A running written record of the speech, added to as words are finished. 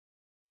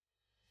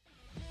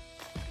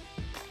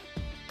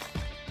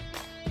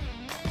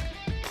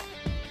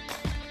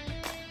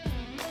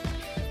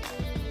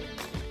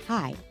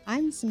Hi,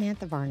 I'm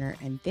Samantha Varner,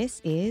 and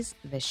this is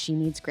the She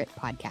Needs Grit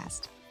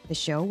podcast, the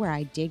show where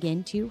I dig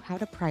into how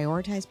to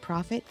prioritize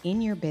profit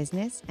in your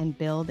business and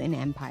build an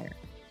empire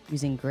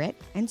using grit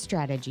and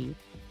strategy,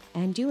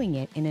 and doing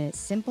it in a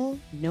simple,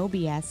 no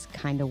BS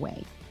kind of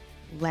way.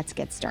 Let's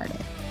get started.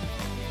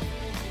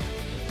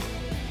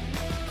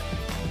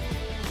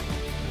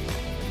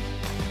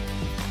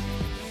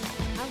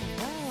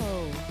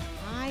 Hello,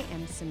 I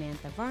am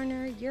Samantha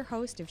Varner, your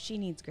host of She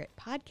Needs Grit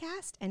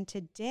podcast, and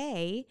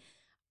today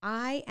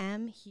I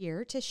am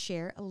here to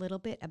share a little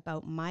bit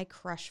about my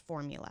crush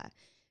formula.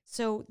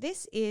 So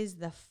this is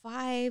the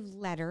 5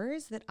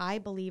 letters that I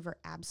believe are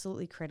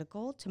absolutely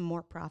critical to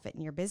more profit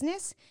in your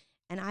business.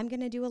 And I'm going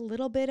to do a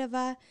little bit of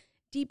a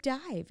deep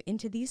dive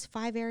into these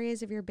 5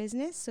 areas of your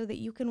business so that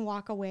you can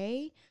walk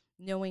away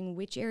knowing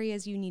which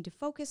areas you need to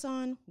focus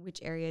on, which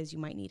areas you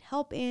might need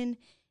help in,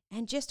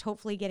 and just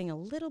hopefully getting a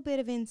little bit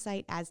of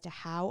insight as to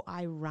how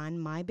I run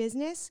my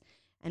business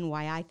and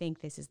why I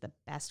think this is the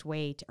best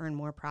way to earn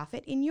more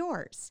profit in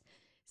yours.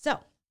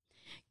 So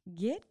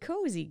get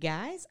cozy,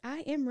 guys. I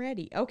am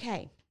ready.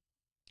 Okay,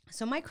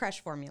 so my crush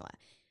formula.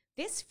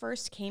 This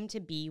first came to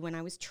be when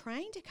I was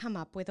trying to come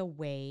up with a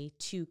way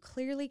to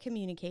clearly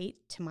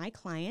communicate to my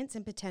clients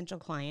and potential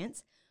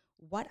clients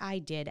what I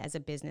did as a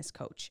business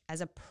coach,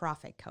 as a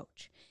profit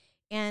coach.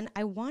 And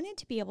I wanted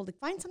to be able to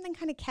find something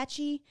kind of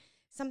catchy,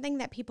 something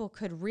that people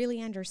could really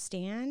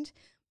understand,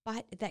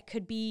 but that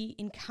could be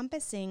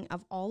encompassing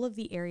of all of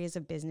the areas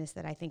of business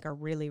that I think are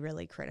really,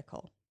 really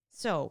critical.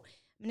 So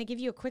I'm going to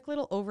give you a quick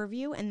little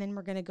overview, and then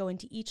we're going to go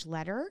into each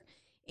letter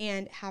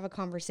and have a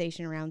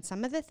conversation around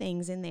some of the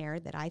things in there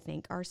that I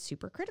think are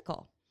super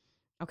critical.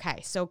 Okay,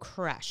 so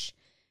crush,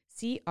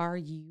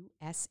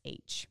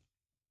 C-R-U-S-H.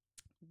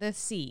 The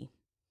C.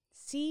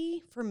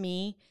 C for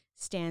me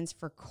stands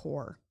for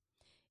core.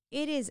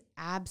 It is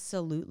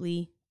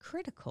absolutely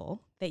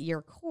critical that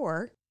your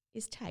core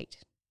is tight.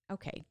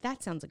 Okay,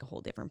 that sounds like a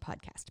whole different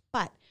podcast.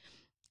 But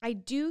I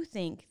do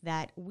think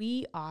that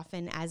we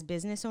often, as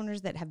business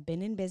owners that have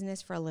been in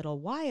business for a little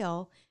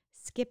while,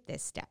 skip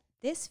this step.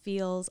 This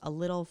feels a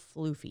little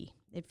floofy.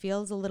 It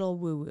feels a little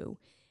woo-woo.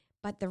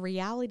 But the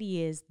reality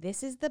is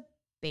this is the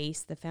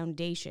base, the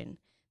foundation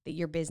that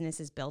your business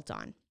is built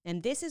on.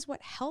 And this is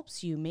what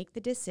helps you make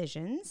the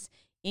decisions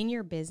in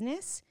your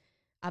business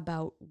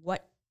about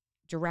what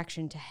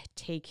direction to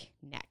take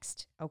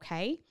next,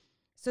 okay?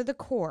 So the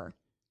core.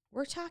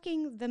 We're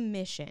talking the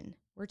mission.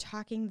 We're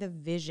talking the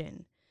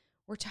vision.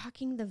 We're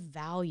talking the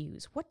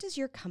values. What does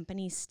your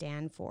company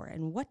stand for?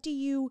 And what do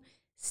you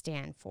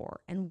stand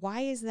for? And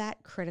why is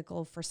that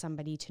critical for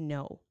somebody to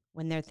know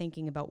when they're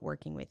thinking about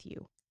working with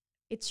you?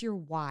 It's your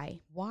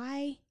why.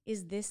 Why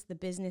is this the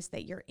business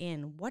that you're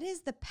in? What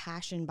is the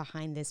passion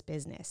behind this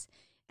business?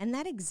 And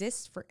that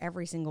exists for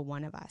every single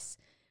one of us,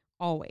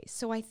 always.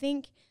 So I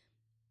think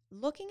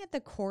looking at the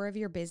core of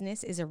your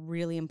business is a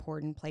really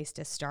important place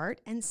to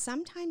start. And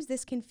sometimes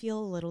this can feel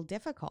a little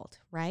difficult,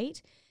 right?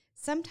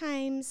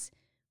 Sometimes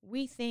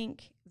we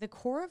think the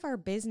core of our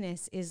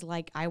business is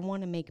like, I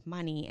want to make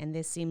money, and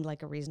this seemed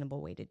like a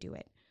reasonable way to do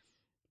it.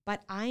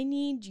 But I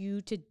need you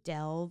to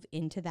delve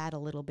into that a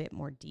little bit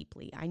more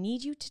deeply. I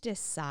need you to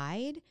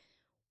decide,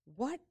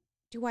 what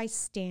do I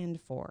stand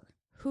for?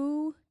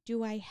 Who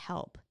do I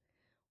help?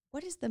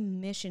 What is the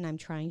mission I'm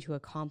trying to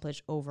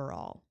accomplish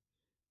overall?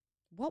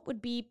 What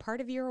would be part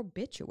of your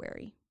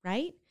obituary,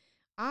 right?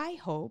 I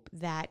hope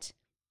that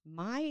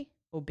my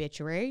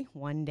obituary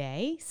one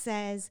day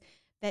says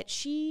that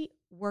she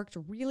worked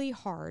really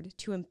hard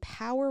to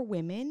empower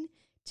women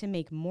to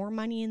make more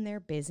money in their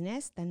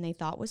business than they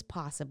thought was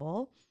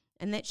possible,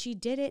 and that she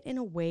did it in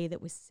a way that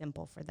was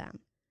simple for them.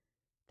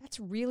 That's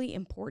really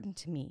important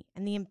to me.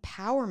 And the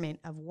empowerment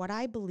of what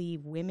I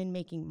believe women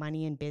making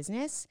money in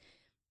business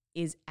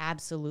is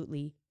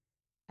absolutely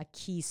a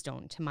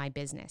keystone to my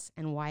business,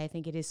 and why I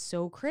think it is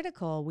so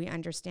critical we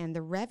understand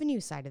the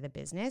revenue side of the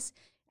business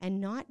and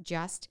not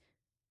just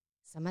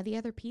some of the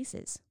other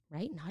pieces,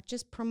 right? Not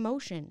just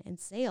promotion and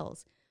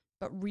sales,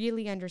 but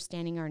really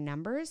understanding our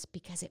numbers,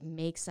 because it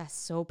makes us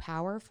so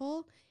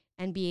powerful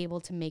and be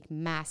able to make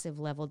massive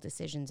level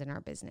decisions in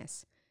our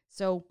business.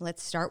 So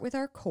let's start with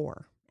our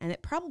core. And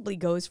it probably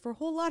goes for a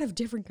whole lot of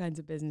different kinds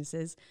of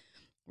businesses,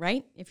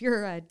 right? If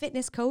you're a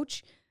fitness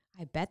coach,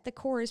 I bet the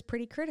core is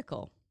pretty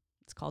critical.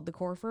 It's called the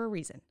core for a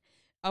reason.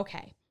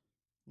 Okay,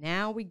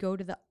 now we go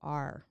to the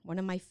R, one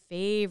of my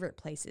favorite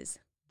places,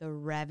 the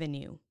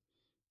revenue.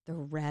 The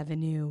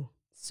revenue,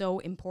 so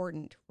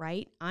important,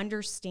 right?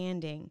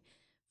 Understanding.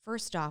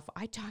 First off,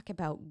 I talk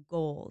about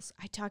goals.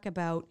 I talk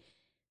about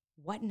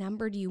what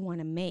number do you want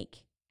to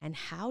make, and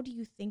how do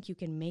you think you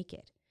can make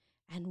it?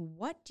 And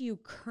what do you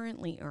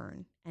currently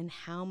earn, and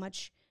how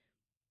much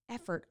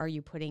effort are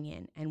you putting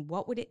in? And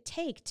what would it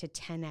take to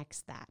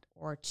 10x that,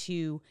 or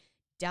to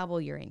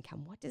double your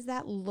income? What does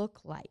that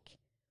look like?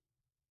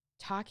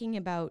 Talking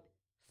about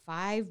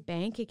 5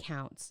 bank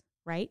accounts,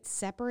 right?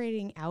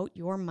 Separating out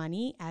your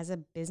money as a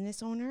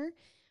business owner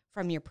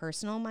from your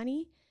personal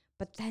money,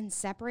 but then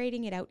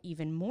separating it out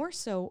even more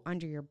so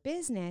under your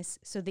business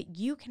so that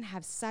you can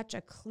have such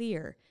a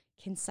clear,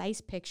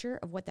 concise picture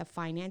of what the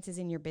finances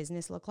in your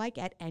business look like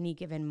at any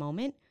given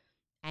moment,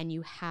 and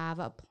you have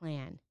a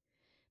plan.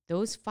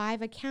 Those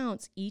 5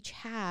 accounts each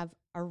have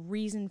a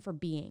reason for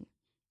being,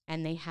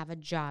 and they have a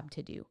job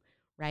to do,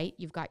 right?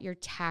 You've got your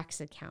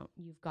tax account.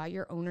 You've got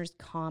your owner's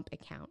comp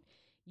account.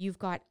 You've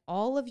got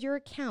all of your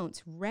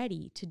accounts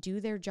ready to do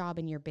their job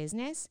in your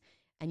business,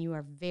 and you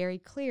are very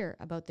clear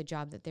about the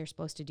job that they're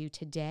supposed to do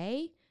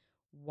today,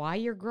 why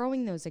you're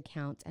growing those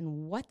accounts,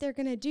 and what they're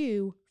going to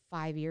do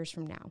 5 years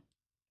from now.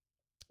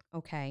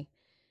 Okay,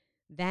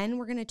 then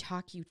we're going to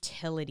talk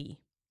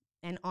utility.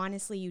 And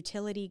honestly,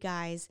 utility,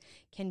 guys,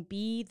 can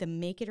be the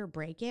make it or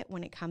break it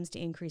when it comes to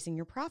increasing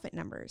your profit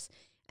numbers.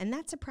 And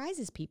that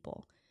surprises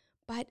people.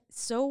 But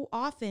so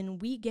often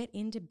we get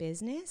into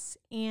business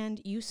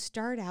and you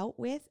start out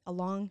with,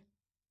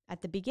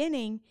 at the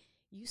beginning,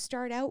 you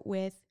start out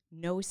with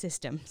no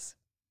systems,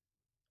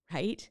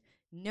 right?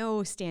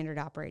 No standard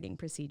operating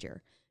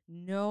procedure,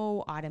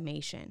 no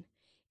automation.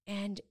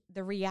 And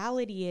the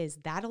reality is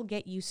that'll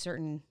get you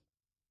certain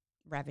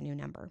revenue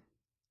number.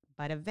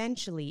 But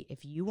eventually,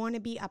 if you want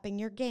to be upping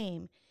your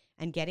game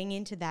and getting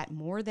into that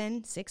more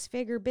than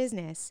 6-figure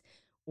business,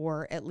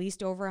 or at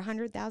least over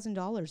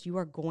 $100,000, you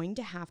are going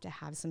to have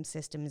some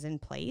systems in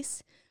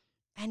place.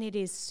 And it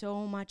is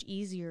so much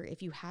easier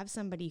if you have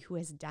somebody who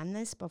has done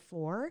this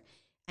before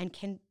and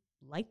can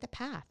light the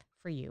path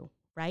for you,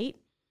 right?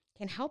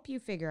 Can help you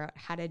figure out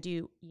how to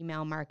do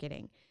email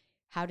marketing,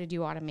 how to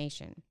do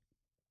automation,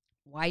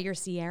 why your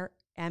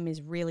CRM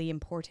is really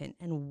important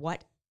and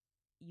what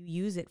you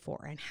use it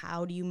for and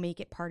how do you make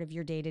it part of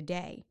your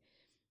day-to-day.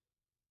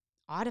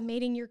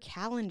 Automating your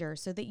calendar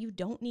so that you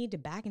don't need to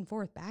back and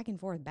forth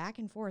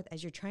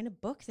as you're trying to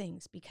book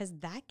things, because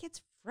that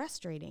gets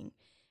frustrating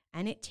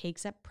and it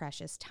takes up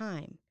precious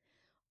time.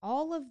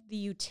 All of the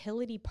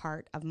utility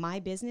part of my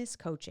business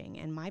coaching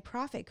and my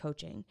profit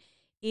coaching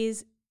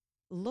is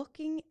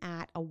looking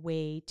at a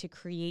way to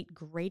create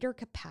greater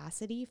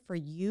capacity for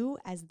you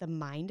as the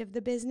mind of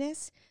the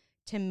business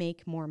to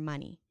make more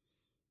money.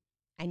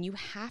 And you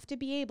have to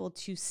be able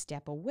to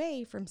step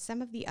away from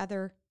some of the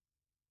other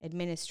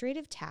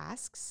administrative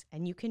tasks,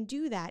 and you can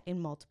do that in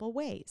multiple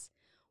ways.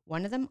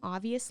 One of them,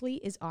 obviously,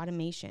 is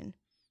automation.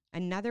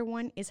 Another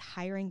one is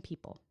hiring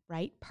people,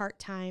 right?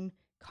 Part-time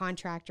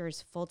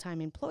contractors, full-time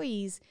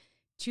employees,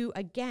 to,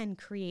 again,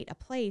 create a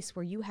place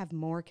where you have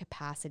more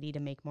capacity to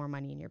make more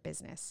money in your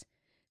business.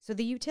 So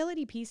the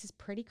utility piece is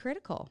pretty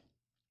critical,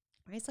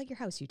 right? It's like your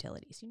house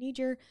utilities. You need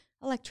your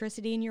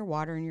electricity and your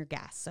water and your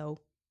gas.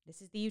 So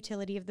this is the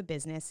utility of the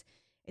business.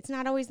 It's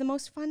not always the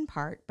most fun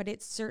part, but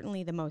it's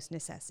certainly the most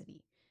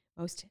necessary.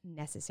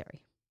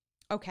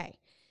 Okay,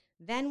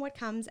 then what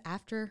comes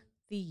after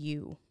the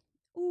U?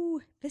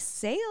 Ooh, the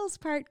sales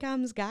part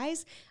comes,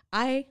 guys.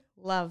 I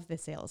love the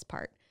sales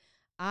part.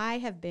 I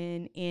have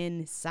been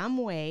in some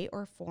way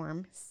or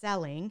form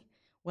selling,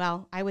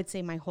 well, I would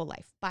say my whole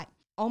life, but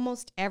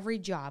almost every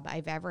job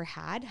I've ever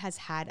had has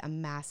had a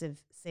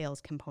massive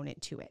sales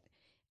component to it.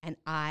 And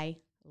I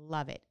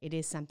love it. It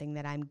is something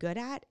that I'm good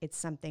at. It's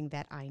something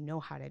that I know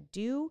how to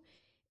do.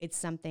 It's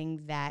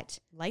something that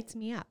lights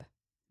me up,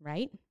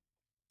 right?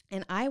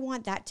 And I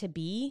want that to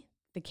be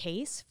the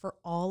case for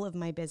all of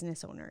my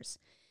business owners.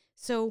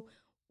 So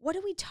what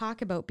do we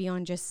talk about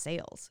beyond just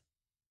sales?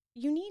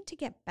 You need to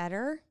get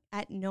better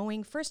at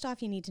knowing, first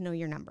off, you need to know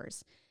your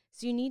numbers.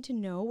 So you need to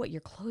know what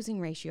your closing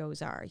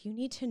ratios are. You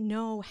need to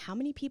know how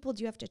many people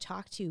do you have to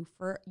talk to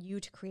for you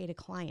to create a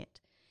client.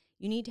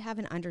 You need to have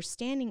an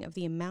understanding of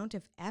the amount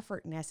of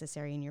effort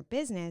necessary in your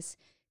business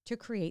to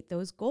create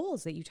those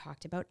goals that you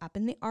talked about up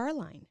in the R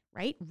line,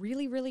 right?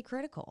 Really, really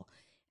critical.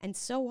 And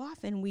so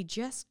often we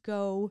just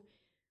go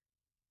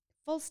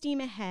full steam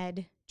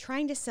ahead,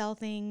 trying to sell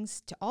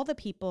things to all the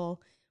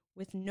people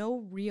with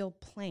no real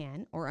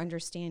plan or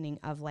understanding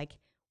of like,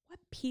 what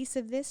piece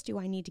of this do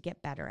I need to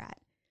get better at?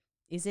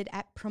 Is it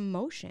at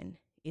promotion?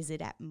 Is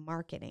it at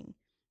marketing?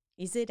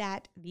 Is it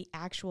at the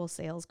actual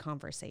sales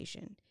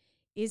conversation?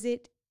 Is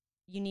it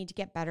you need to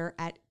get better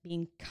at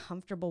being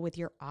comfortable with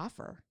your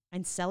offer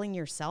and selling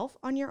yourself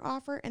on your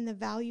offer and the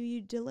value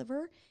you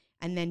deliver,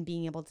 and then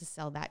being able to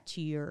sell that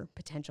to your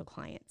potential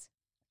clients?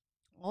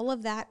 All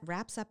of that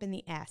wraps up in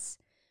the S,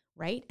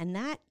 right? And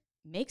that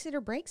makes it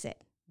or breaks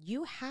it.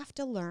 You have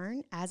to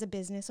learn as a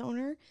business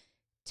owner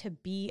to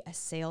be a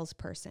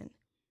salesperson.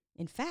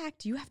 In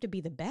fact, you have to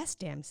be the best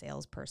damn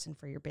salesperson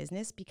for your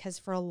business, because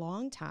for a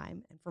long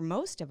time, and for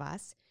most of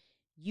us,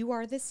 you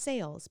are the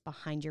sales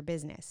behind your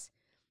business.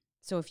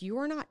 So if you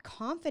are not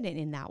confident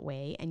in that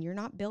way and you're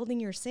not building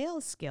your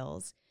sales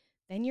skills,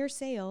 then your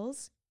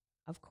sales,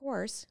 of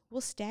course,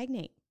 will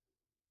stagnate.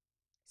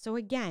 So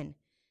again,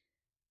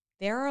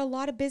 there are a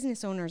lot of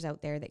business owners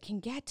out there that can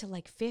get to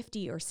like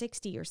 $50,000 or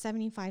 $60,000 or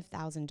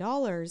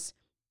 $75,000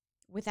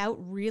 without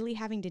really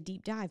having to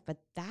deep dive. But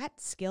that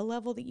skill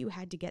level that you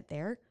had to get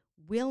there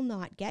will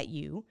not get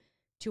you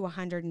to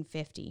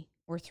 $150,000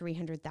 or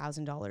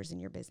 $300,000 in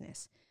your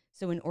business.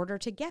 So in order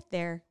to get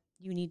there,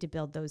 you need to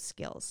build those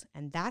skills.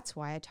 And that's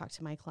why I talk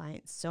to my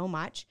clients so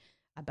much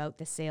about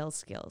the sales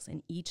skills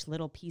and each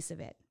little piece of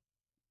it.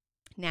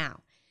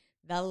 Now,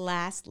 The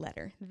last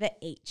letter, the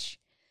H.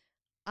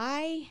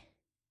 I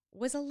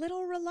was a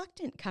little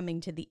reluctant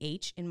coming to the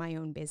H in my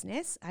own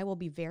business. I will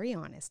be very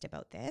honest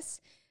about this.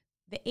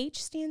 The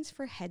H stands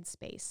for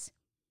headspace,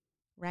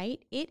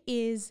 right? It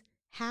is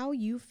how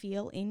you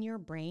feel in your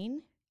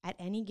brain at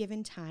any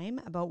given time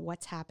about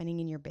what's happening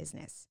in your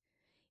business.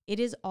 It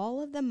is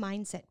all of the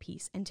mindset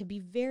piece. And to be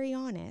very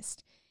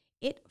honest,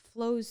 it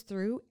flows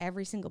through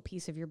every single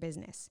piece of your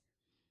business.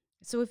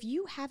 So if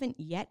you haven't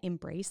yet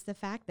embraced the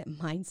fact that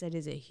mindset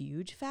is a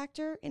huge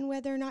factor in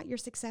whether or not you're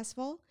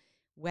successful,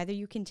 whether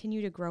you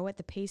continue to grow at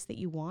the pace that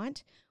you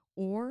want,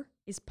 or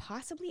is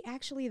possibly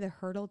actually the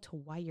hurdle to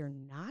why you're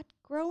not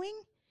growing,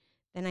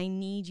 then I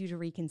need you to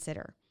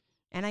reconsider.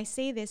 And I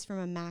say this from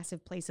a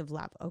massive place of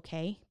love,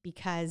 okay?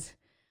 Because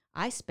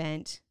I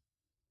spent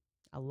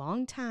a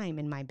long time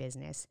in my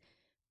business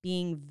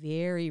being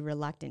very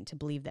reluctant to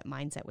believe that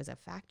mindset was a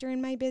factor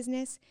in my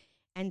business,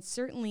 and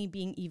certainly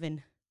being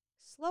even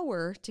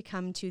slower to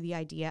come to the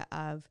idea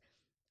of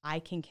I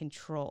can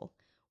control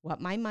what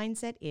my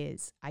mindset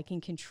is. I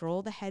can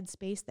control the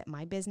headspace that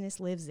my business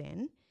lives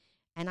in,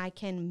 and I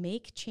can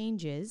make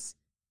changes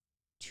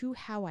to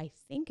how I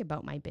think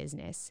about my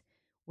business,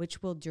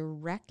 which will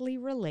directly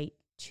relate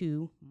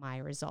to my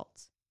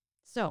results.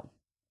 So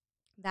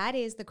that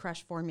is the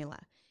Crush formula.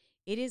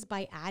 It is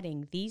by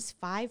adding these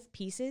 5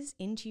 pieces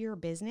into your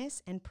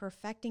business and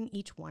perfecting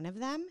each one of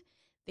them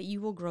that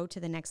you will grow to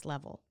the next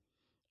level.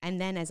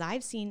 And then, as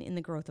I've seen in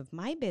the growth of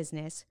my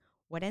business,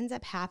 what ends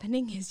up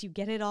happening is you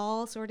get it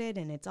all sorted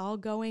and it's all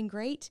going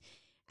great.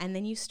 And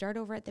then you start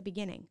over at the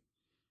beginning,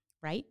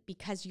 right?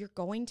 Because you're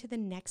going to the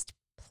next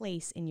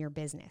place in your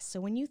business. So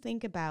when you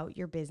think about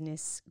your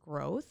business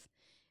growth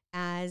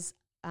as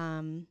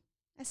a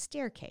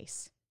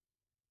staircase,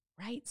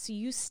 right? So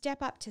you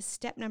step up to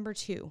step number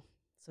 2.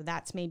 So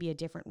that's maybe a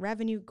different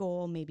revenue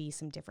goal, maybe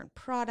some different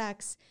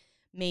products,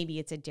 maybe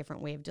it's a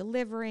different way of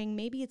delivering,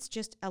 maybe it's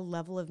just a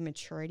level of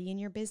maturity in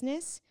your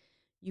business.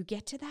 You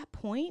get to that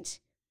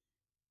point,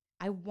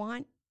 I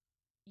want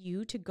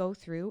you to go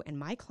through, and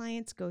my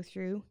clients go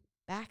through,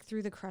 back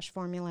through the Crush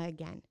formula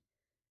again,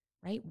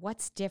 right?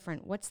 What's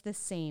different? What's the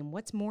same?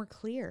 What's more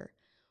clear?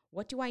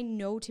 What do I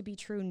know to be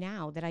true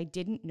now that I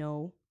didn't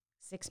know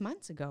 6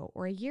 months ago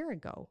or a year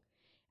ago?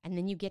 And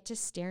then you get to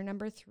stair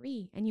number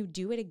 3 and you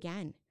do it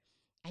again.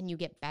 And you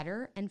get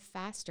better and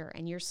faster,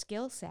 and your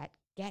skill set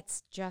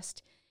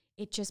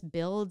just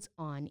builds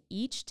on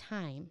each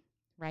time,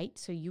 right?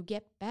 So you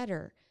get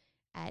better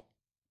at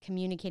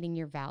communicating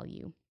your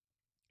value.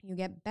 You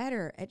get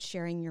better at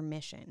sharing your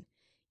mission.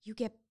 You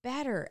get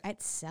better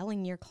at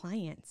selling your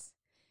clients.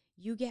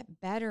 You get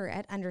better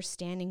at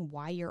understanding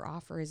why your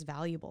offer is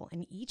valuable.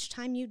 And each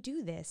time you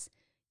do this,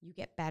 you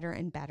get better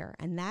and better.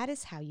 And that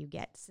is how you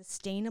get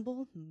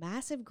sustainable,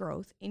 massive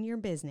growth in your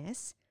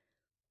business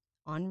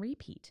on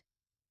repeat.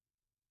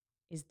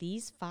 Is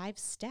these 5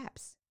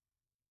 steps.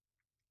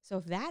 So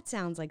if that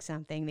sounds like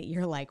something that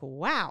you're like,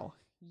 wow,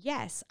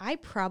 yes, I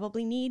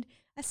probably need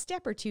a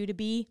step or 2 to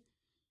be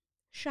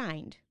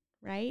shined,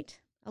 right?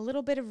 A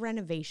little bit of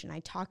renovation. I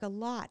talk a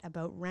lot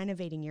about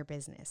renovating your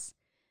business.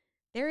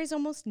 There is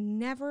almost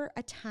never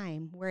a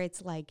time where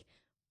it's like,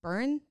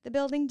 burn the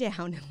building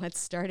down and let's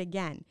start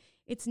again.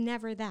 It's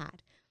never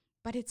that.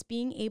 But it's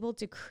being able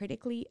to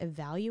critically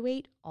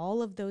evaluate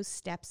all of those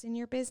steps in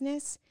your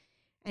business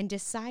and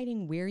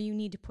deciding where you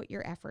need to put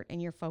your effort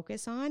and your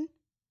focus on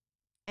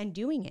and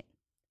doing it,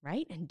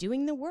 right? And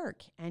doing the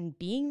work and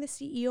being the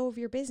CEO of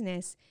your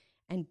business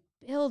and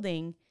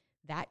building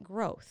that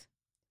growth,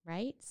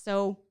 right?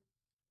 So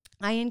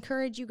I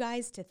encourage you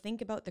guys to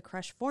think about the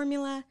Crush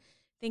formula,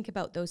 think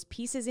about those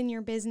pieces in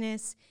your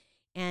business.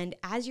 And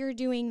as you're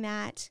doing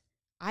that,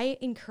 I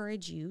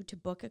encourage you to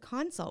book a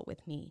consult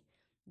with me.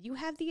 You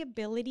have the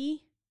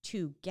ability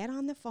to get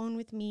on the phone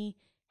with me,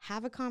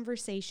 have a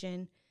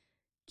conversation,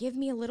 give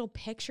me a little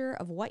picture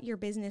of what your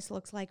business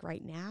looks like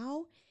right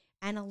now,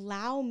 and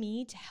allow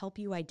me to help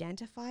you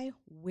identify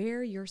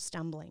where you're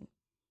stumbling.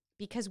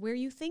 Because where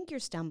you think you're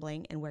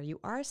stumbling and where you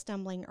are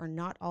stumbling are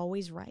not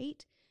always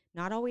right,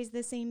 not always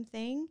the same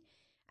thing.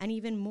 And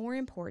even more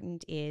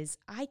important is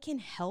I can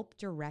help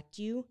direct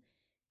you.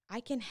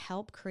 I can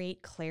help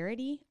create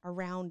clarity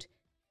around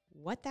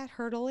what that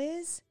hurdle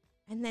is.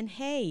 And then,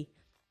 hey,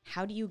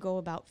 how do you go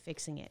about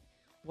fixing it?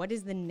 What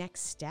is the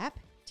next step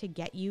to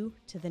get you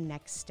to the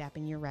next step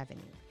in your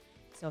revenue?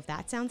 So if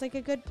that sounds like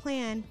a good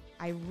plan,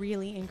 I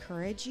really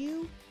encourage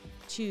you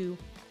to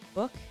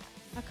book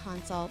a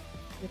consult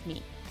with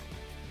me.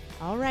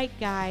 All right,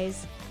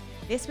 guys,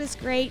 this was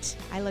great.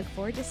 I look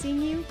forward to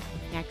seeing you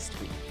next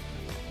week.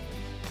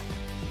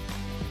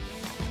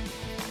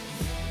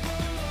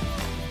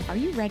 Are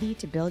you ready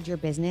to build your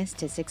business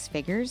to 6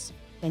 figures?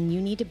 Then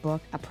you need to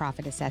book a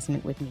profit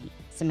assessment with me,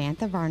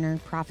 Samantha Varner,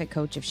 Profit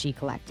Coach of She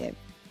Collective.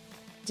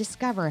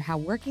 Discover how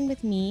working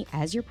with me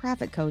as your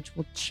profit coach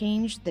will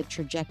change the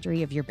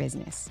trajectory of your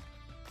business.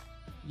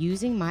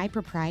 Using my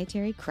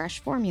proprietary Crush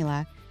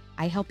formula,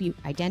 I help you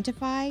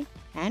identify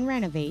and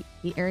renovate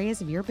the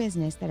areas of your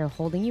business that are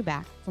holding you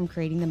back from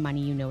creating the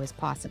money you know is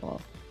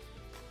possible.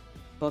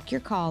 Book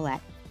your call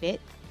at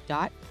bit.ly/Samantha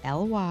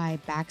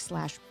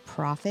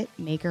bit.ly/profit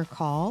maker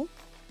call,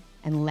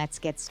 and let's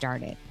get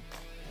started.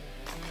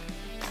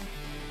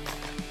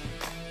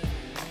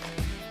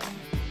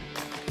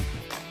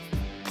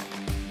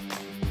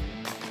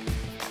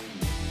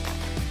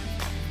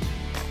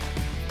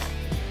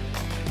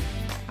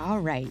 All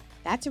right,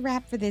 that's a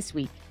wrap for this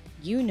week.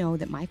 You know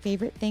that my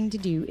favorite thing to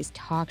do is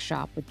talk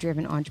shop with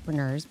driven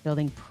entrepreneurs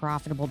building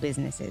profitable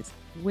businesses,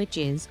 which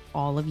is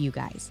all of you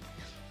guys.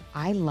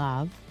 I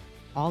love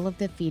all of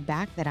the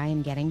feedback that I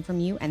am getting from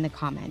you and the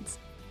comments.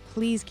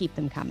 Please keep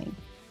them coming.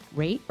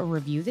 Rate or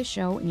review the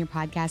show in your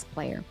podcast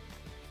player.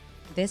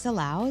 This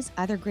allows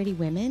other gritty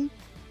women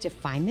to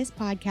find this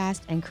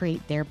podcast and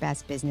create their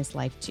best business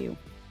life too.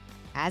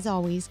 As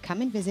always,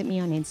 come and visit me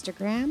on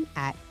Instagram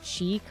at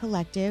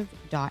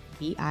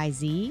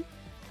shecollective.biz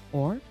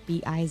or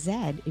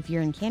BIZ if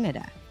you're in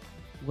Canada.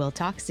 We'll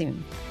talk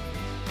soon.